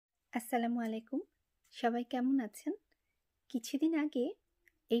আসসালামু আলাইকুম। সবাই কেমন আছেন? কিছুদিন আগে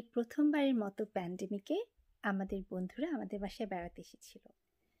এই প্রথমবারের মতো প্যান্ডেমিকে আমাদের বন্ধুরা আমাদের বাসায় বেড়াতে এসেছিল।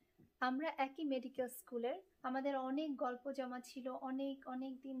 আমরা একই মেডিকেল স্কুলের, আমাদের অনেক গল্প জমা ছিল,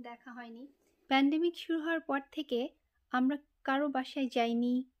 অনেক দিন দেখা হয়নি। প্যান্ডেমিক শুরু হওয়ার পর থেকে আমরা কারো বাসায়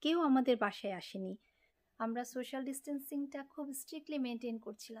যাইনি, কেউ আমাদের বাসায় আসেনি। আমরা সোশ্যাল ডিস্টেন্সিংটা খুব স্ট্রিক্টলি মেনটেন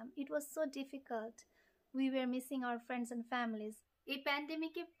করছিলাম। ইট was so difficult. We were missing our friends and families. এই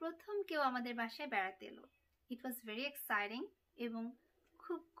প্যান্ডেমিকে প্রথম কেউ আমাদের বাসায় বেড়াতে এলো। ইট ওয়াজ ভেরি এক্সাইটিং এবং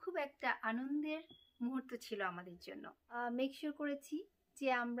খুব একটা আনন্দের মুহূর্ত ছিল আমাদের জন্য। মেক শিওর করেছি যে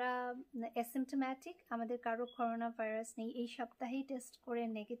আমরা অ্যাসিম্পটোম্যাটিক, আমাদের কারো করোনা ভাইরাস নেই। এই সপ্তাহেই টেস্ট করে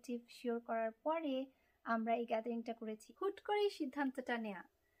নেগেটিভ শিওর করার পরে আমরা এই গ্যাদারিংটা করেছি। হুট করেই সিদ্ধান্তটা নেওয়া,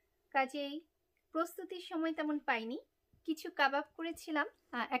 কাজেই প্রস্তুতির সময় তেমন পাইনি। কিছু কাবাব করেছিলাম।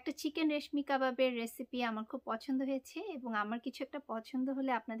 একটা চিকেন রেশমি কাবাবের রেসিপি আমার খুব পছন্দ হয়েছে এবং আমার কিছু একটা পছন্দ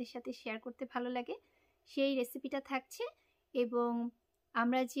হলে আপনাদের সাথে শেয়ার করতে ভালো লাগে, সেই রেসিপিটা থাকছে। এবং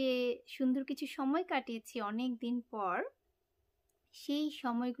আমরা যে সুন্দর কিছু সময় কাটিয়েছি অনেক দিন পর, সেই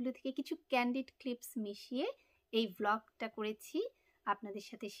সময়গুলো থেকে কিছু ক্যান্ডিড ক্লিপস মিশিয়ে এই ব্লগটা করেছি, আপনাদের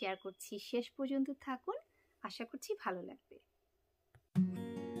সাথে শেয়ার করছি। শেষ পর্যন্ত থাকুন, আশা করছি ভালো লাগবে।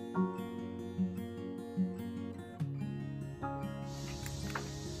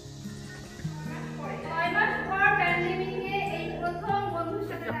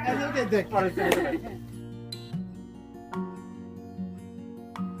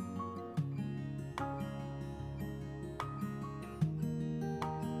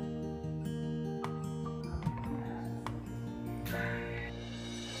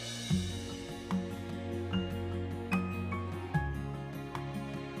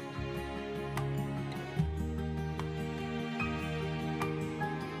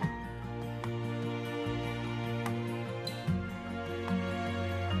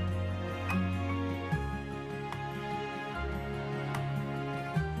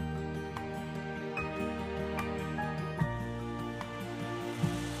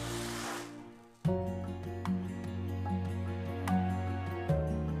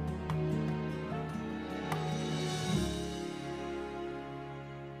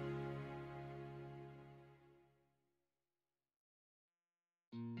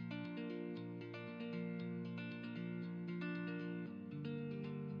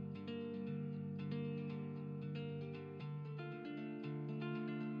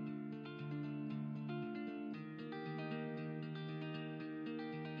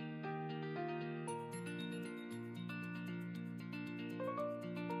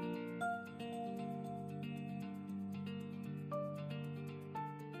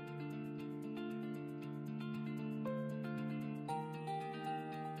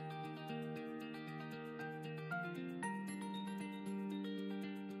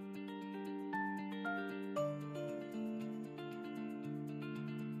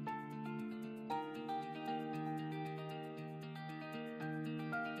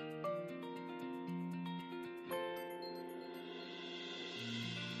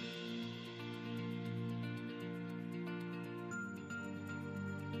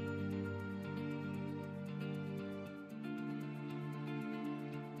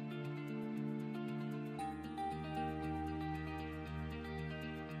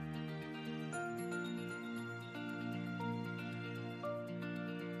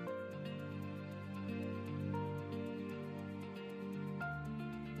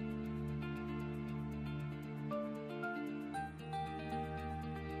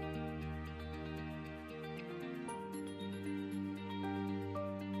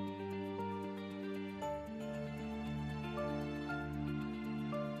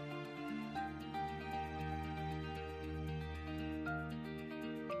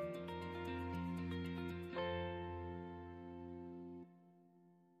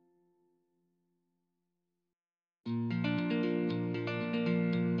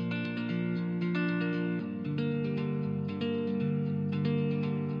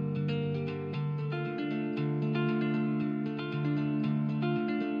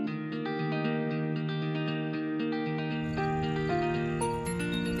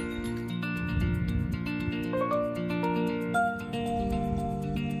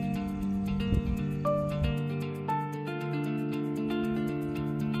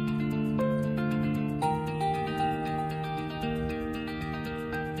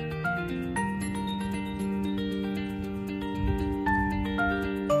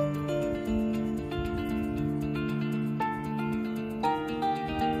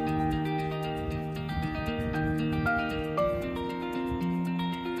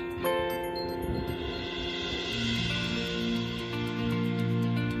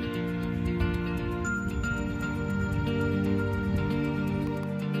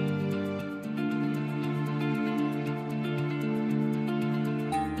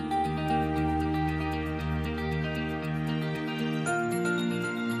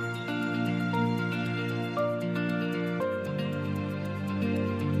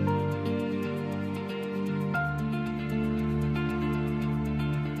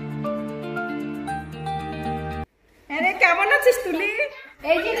 করছিস তুলি?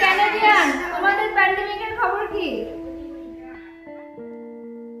 এই যে ক্যানাডিয়ান, তোমাদের প্যান্ডেমিকের খবর কি?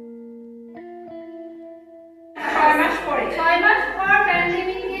 6 মাস পর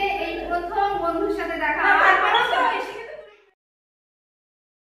প্যান্ডেমিকে এই প্রথম বন্ধুর সাথে দেখা।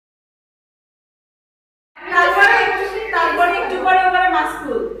 তারপরে একটু পরে ওখানে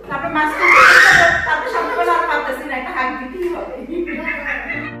মাস্কুল, তারপরে মাস্কুল তারপরে সবগুলো আর পারতেছি না, একটা হাত দিতেই হবে।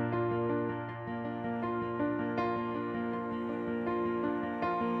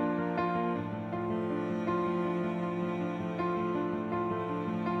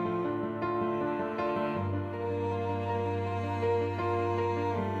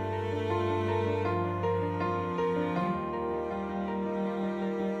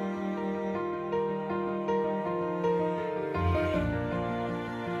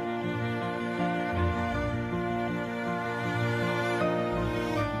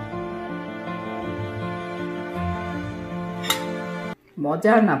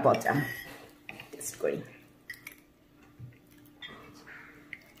 মজা না পচা টেস্ট করি।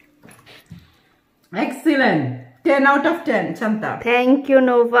 Excellent, 10 out of 10 Shanta. Thank you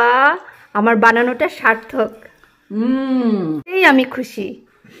Nova, আমার বানানোটা সার্থক। এই আমি খুশি।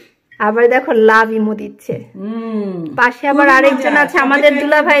 আবার দেখো লাভ ইমো দিচ্ছে। পাশে আবার আরেকজন আছে, আমাদের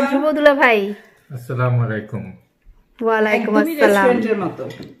দুলা ভাই, ধ্রুব দুলা ভাই। আসসালামু আলাইকুম। ওয়ালাইকুম আসসালাম। রেস্টুরেন্টের মতো।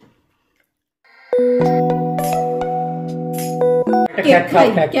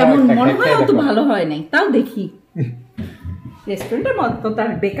 কেমন মনে হয় অত ভালো হয় নাই, তাও দেখি। রেস্টুরেন্টের মতো তার,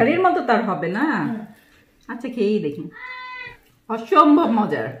 বেকারির মতো তার হবে না। আচ্ছা খেয়েই দেখি। অসম্ভব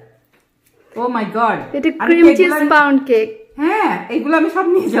মজার। ও মাই গড, এটা ক্রিম চিজ পাউন্ড কেক। হ্যাঁ, এগুলো আমি সব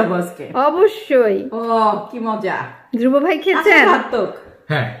নিয়ে যাবো আজকে। অবশ্যই। ও কি মজা। ধ্রুব ভাই খেয়েছেন?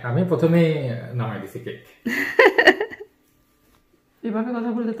 হ্যাঁ, আমি প্রথমে নামাই দিছি কেক। এভাবে কথা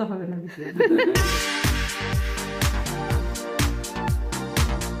বললে তো হবে না।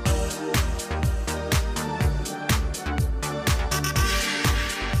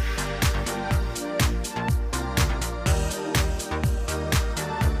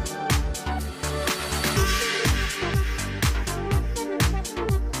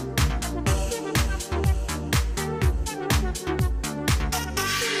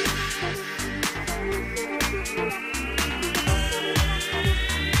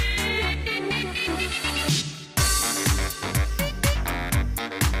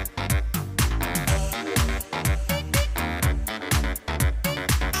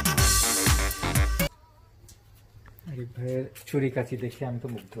 ভাইয়ের ছুরি কাচি দেখে আমি তো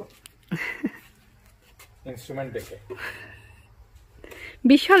মুগ্ধ। ইনস্ট্রুমেন্ট দেখে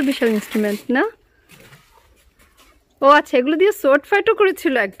বিশাল বিশাল ইনস্ট্রুমেন্ট না? ও আচ্ছা, এগুলো দিয়ে শর্ট ফাইটও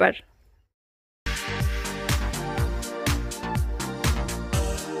করেছিল একবার।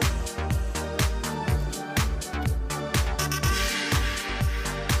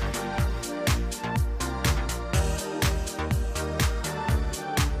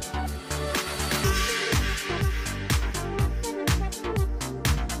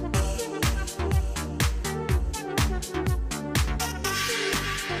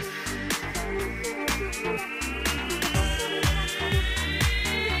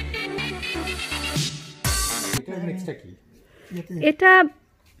 এটা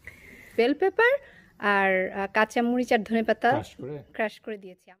বেল পেপার আর কাঁচা মরিচ আর ধনেপাতা ক্রাশ করে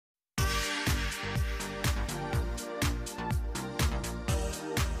দিয়েছি।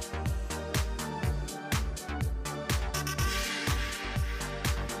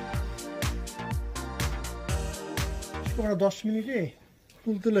 পুরো 10 মিনিটে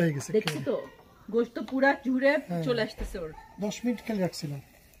তুলতুলে হয়ে গেছে। দেখছি তো গোশত পুরা জুড়ে চলে আসতেছে। ওর 10 মিনিট খেলে রাখছিলাম।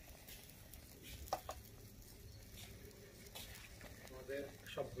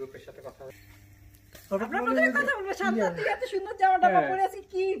 সব গ্রুপের সাথে কথা বলবো। শান্তা, তুই এত সুন্দর জামাটা পরে আছিস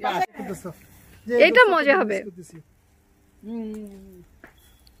কি? এটা মজা হবে।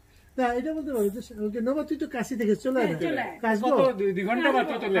 না, এটা বলতে পারো যে ওকে নোভা, তুই তো কাশি থেকে চলে আয়। কাশবো 2 ঘন্টা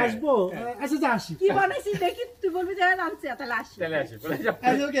মাত্র চলে আসবো। আচ্ছা যা আসি। কি বানাইছিস দেখি, তুই বলবি যে আনছি, তাহলে আসি। চলে আসি বলে যা।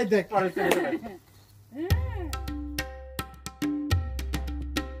 আচ্ছা ওকে দেখ।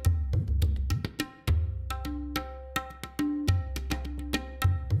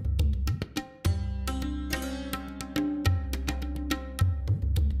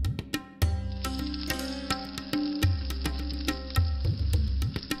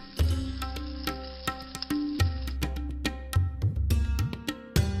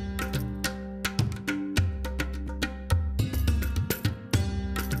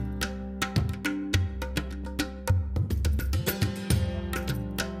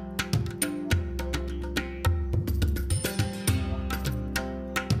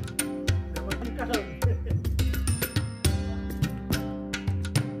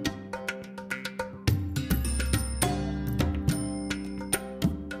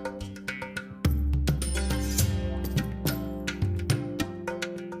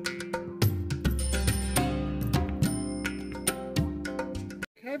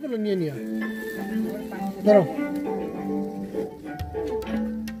 ট্রাইপল নিয়ে নিও দাঁড়াও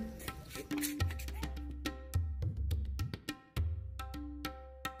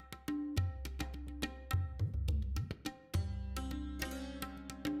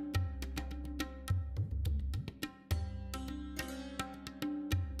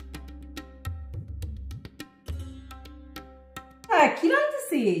কি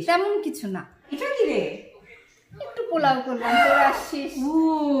রাঁধতেছিস? তেমন কিছু না, এটা কি রে? একটু পোলাও করলাম। তোরা আসছিস, ও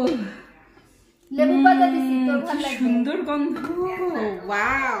লেবু পাতা দিছি, তোর ভালো লাগবে। সুন্দর গন্ধ।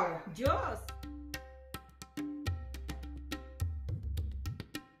 ওয়াও, জোস।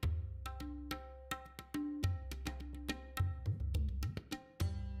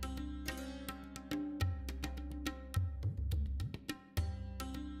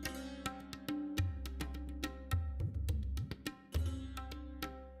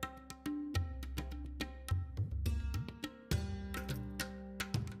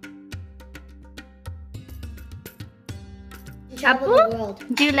 Chapu,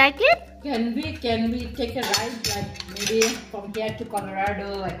 do you like it? Can we take a ride, like maybe from here to Colorado,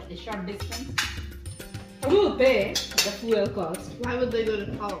 like a short distance? Who will pay the fuel cost? Why would they go to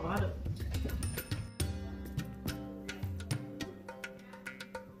Colorado?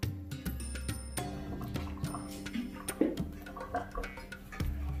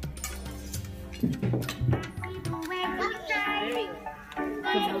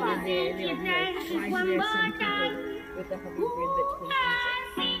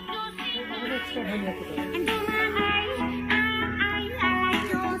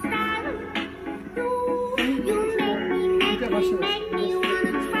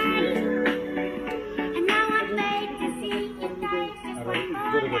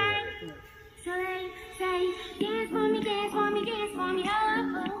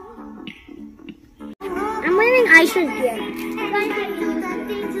 I'm wearing Aisha's gear.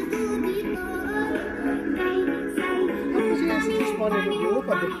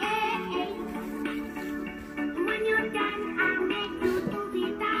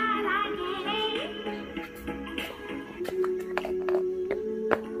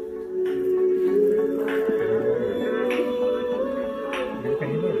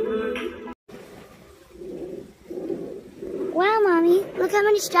 Wow, Mommy, look how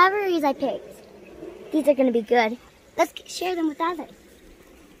many strawberries I picked. These are going to be good. Let's share them with others.